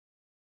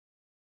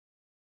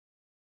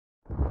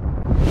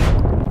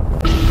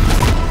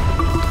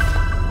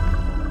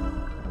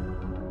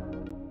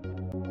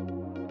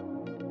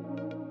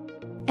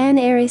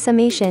N-ary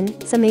summation,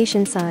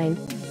 summation sign.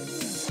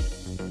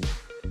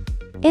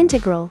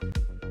 Integral.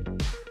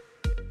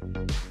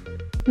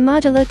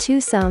 Modulo 2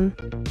 sum.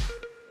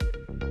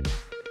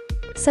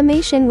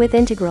 Summation with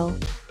integral.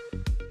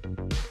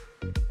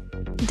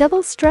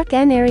 Double struck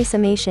N-ary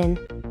summation.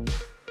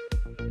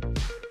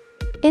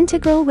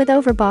 Integral with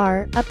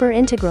overbar, upper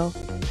integral.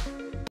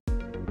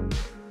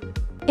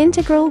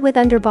 Integral with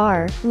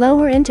underbar,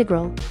 lower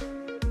integral.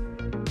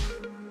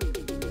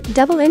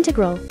 Double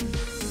integral.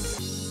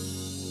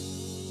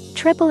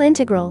 Triple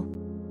integral.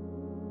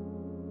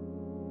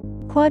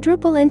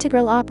 Quadruple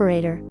integral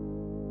operator.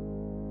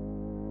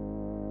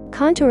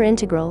 Contour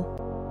integral.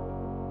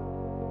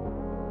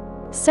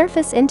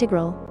 Surface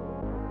integral.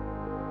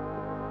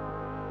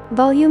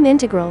 Volume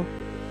integral.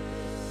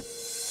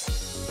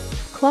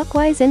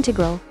 Clockwise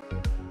integral.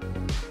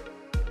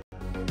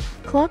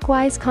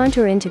 Clockwise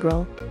contour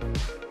integral.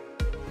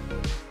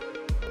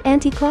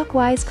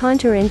 Anticlockwise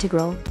contour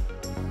integral.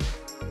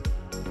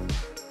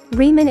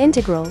 Riemann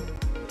integral.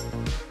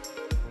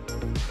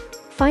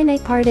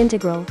 Finite part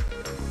integral.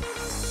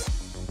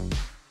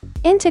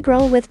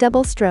 Integral with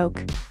double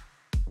stroke.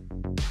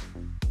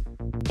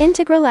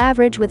 Integral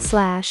average with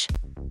slash.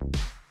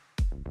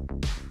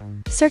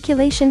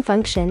 Circulation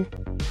function.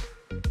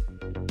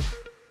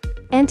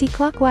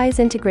 Anticlockwise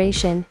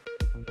integration.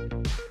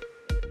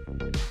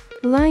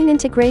 Line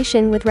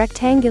integration with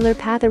rectangular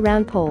path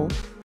around pole.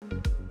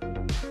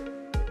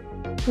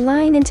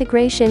 Line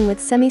integration with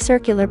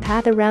semicircular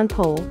path around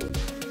pole.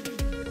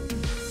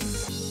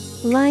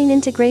 Line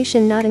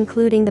integration not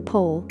including the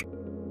pole.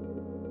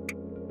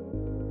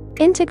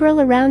 Integral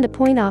around a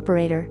point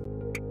operator.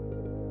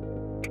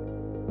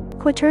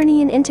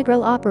 Quaternion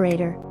integral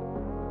operator.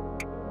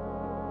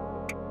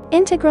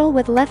 Integral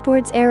with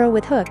leftwards arrow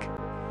with hook.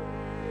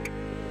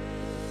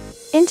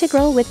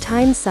 Integral with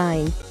times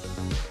sign.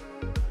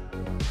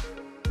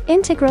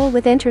 Integral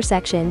with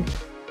intersection.